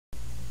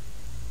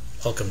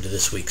Welcome to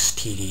this week's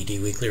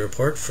TDD Weekly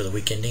Report for the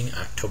week ending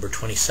October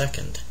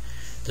 22nd.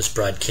 This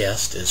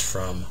broadcast is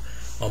from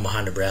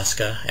Omaha,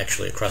 Nebraska,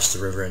 actually across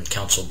the river in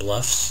Council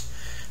Bluffs.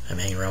 I'm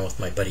hanging around with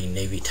my buddy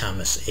Navy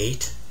Thomas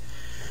 8.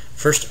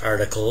 First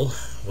article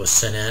was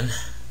sent in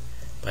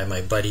by my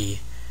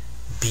buddy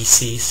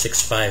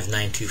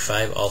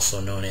BC65925,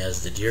 also known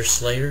as the Deer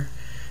Slayer.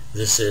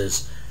 This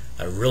is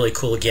a really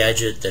cool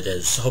gadget that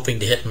is hoping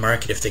to hit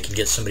market if they can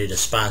get somebody to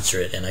sponsor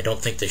it, and I don't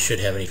think they should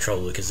have any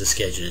trouble because this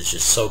gadget is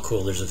just so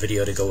cool. There's a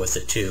video to go with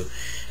it too.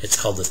 It's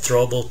called the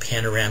Throwable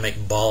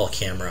Panoramic Ball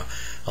Camera.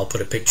 I'll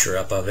put a picture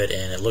up of it,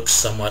 and it looks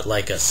somewhat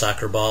like a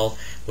soccer ball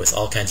with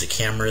all kinds of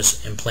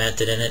cameras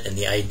implanted in it, and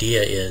the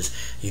idea is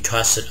you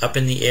toss it up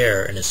in the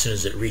air, and as soon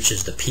as it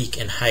reaches the peak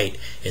in height,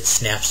 it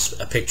snaps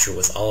a picture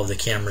with all of the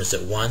cameras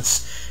at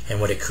once,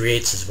 and what it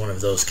creates is one of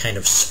those kind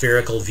of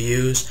spherical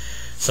views.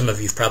 Some of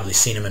you have probably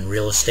seen them in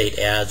real estate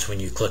ads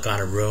when you click on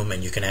a room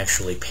and you can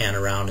actually pan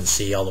around and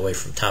see all the way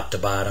from top to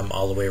bottom,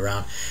 all the way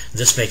around.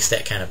 This makes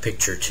that kind of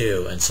picture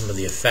too, and some of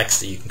the effects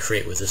that you can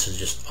create with this is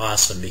just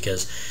awesome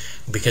because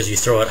you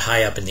throw it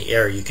high up in the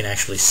air, you can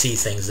actually see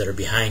things that are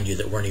behind you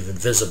that weren't even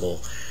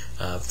visible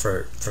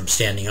from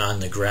standing on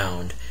the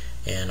ground.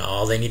 And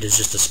all they need is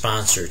just a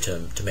sponsor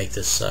to make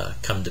this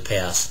come to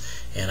pass.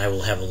 And I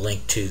will have a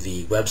link to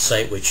the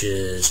website, which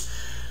is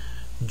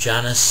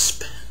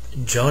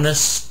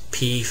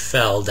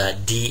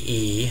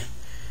jonaspfell.de,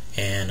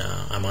 and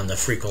I'm on the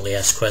frequently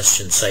asked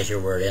questions site here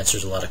where it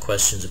answers a lot of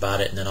questions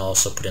about it, and then I'll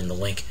also put in the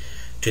link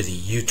to the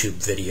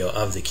YouTube video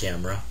of the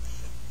camera.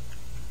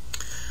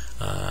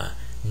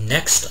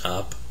 Next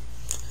up,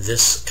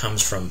 this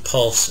comes from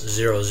Pulse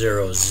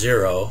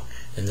 000,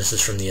 and this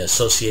is from the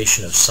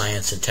Association of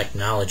Science and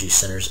Technology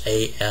Centers,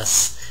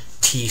 ASTC.org.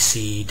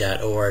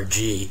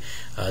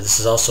 This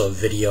is also a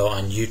video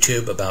on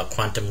YouTube about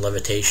quantum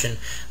levitation,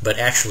 but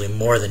actually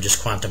more than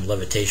just quantum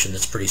levitation.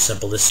 That's pretty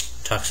simple. This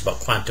talks about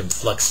quantum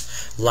flux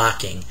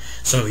locking.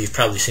 Some of you have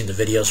probably seen the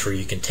videos where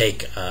you can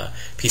take a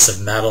piece of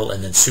metal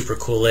and then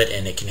supercool it,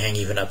 and it can hang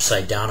even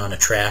upside down on a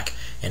track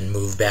and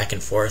move back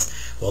and forth.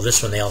 Well,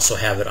 this one they also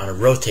have it on a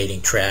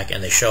rotating track,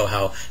 and they show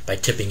how by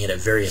tipping it at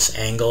various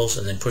angles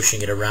and then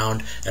pushing it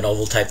around an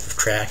oval type of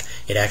track,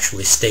 it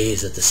actually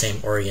stays at the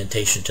same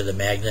orientation to the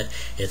magnet.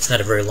 It's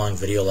not a very long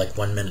video, like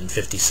 1 minute and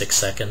 56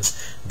 seconds,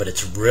 but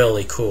it's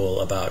really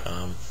cool about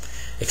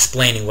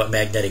explaining what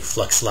magnetic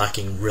flux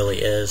locking really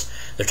is.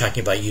 They're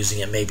talking about using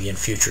it maybe in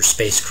future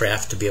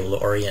spacecraft to be able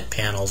to orient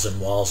panels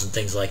and walls and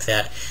things like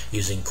that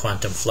using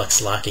quantum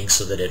flux locking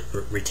so that it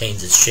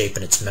retains its shape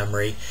and its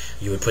memory.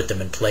 You would put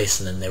them in place,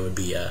 and then they would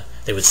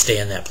stay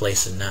in that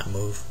place and not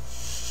move.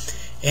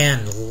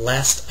 And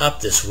last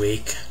up this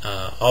week,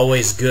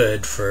 always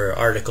good for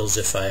articles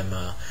if I'm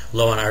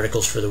low on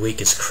articles for the week,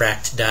 is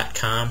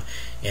cracked.com,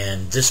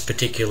 and this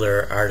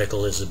particular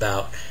article is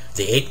about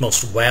the 8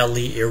 most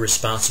wildly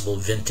irresponsible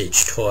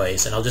vintage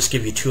toys, and I'll just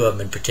give you 2 of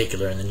them in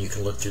particular, and then you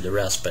can look through the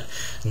rest. But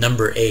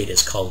number 8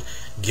 is called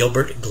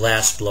Gilbert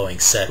Glass Blowing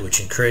Set,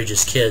 which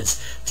encourages kids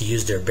to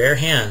use their bare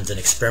hands and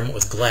experiment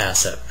with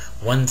glass at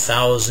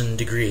 1,000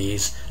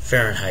 degrees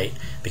Fahrenheit,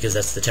 because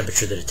that's the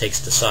temperature that it takes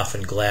to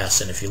soften glass.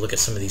 And if you look at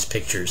some of these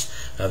pictures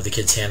of the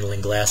kids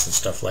handling glass and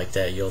stuff like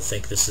that, you'll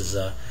think this is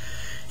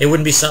it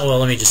wouldn't be well,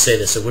 let me just say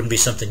this, it wouldn't be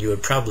something you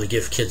would probably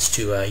give kids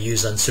to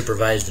use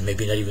unsupervised, and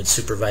maybe not even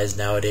supervised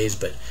nowadays,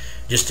 but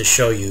just to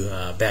show you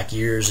back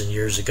years and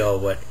years ago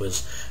what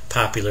was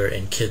popular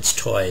in kids'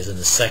 toys. And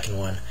the second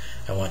one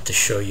I want to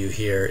show you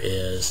here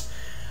is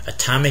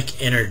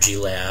Atomic Energy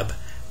Lab,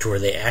 to where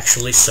they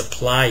actually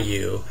supply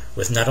you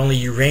with not only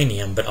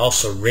uranium but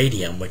also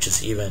radium, which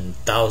is even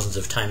thousands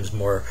of times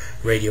more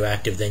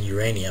radioactive than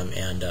uranium.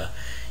 And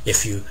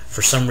if you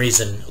for some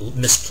reason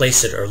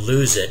misplace it or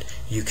lose it,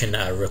 you can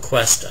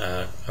request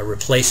a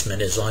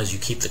replacement as long as you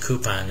keep the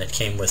coupon that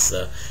came with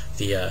the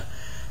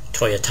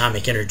Toy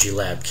Atomic Energy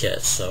Lab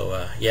kit.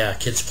 So yeah,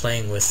 kids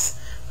playing with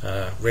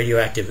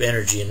radioactive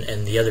energy,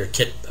 and the other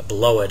kit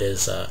below it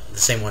is the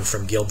same one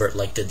from Gilbert,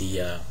 like did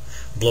the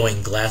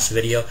blowing glass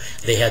video.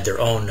 They had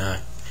their own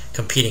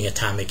competing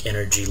atomic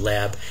energy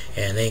lab,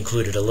 and they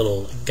included a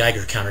little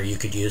Geiger counter you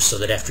could use so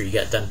that after you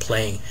got done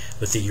playing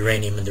with the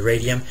uranium and the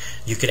radium,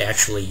 you could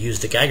actually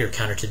use the Geiger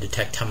counter to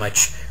detect how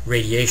much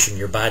radiation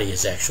your body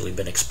has actually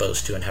been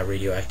exposed to and how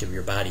radioactive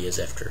your body is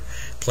after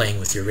playing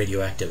with your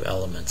radioactive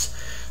elements.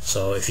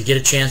 So if you get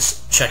a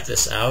chance, check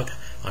this out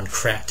on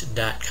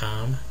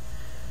cracked.com.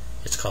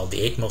 It's called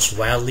the 8 most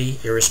wildly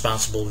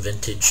irresponsible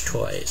vintage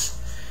toys.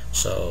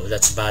 So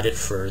that's about it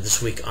for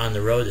this week on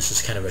the road. This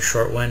is kind of a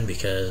short one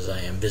because I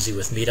am busy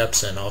with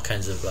meetups and all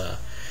kinds of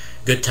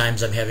good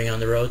times I'm having on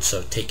the road.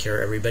 So take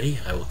care, everybody.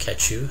 I will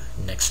catch you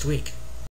next week.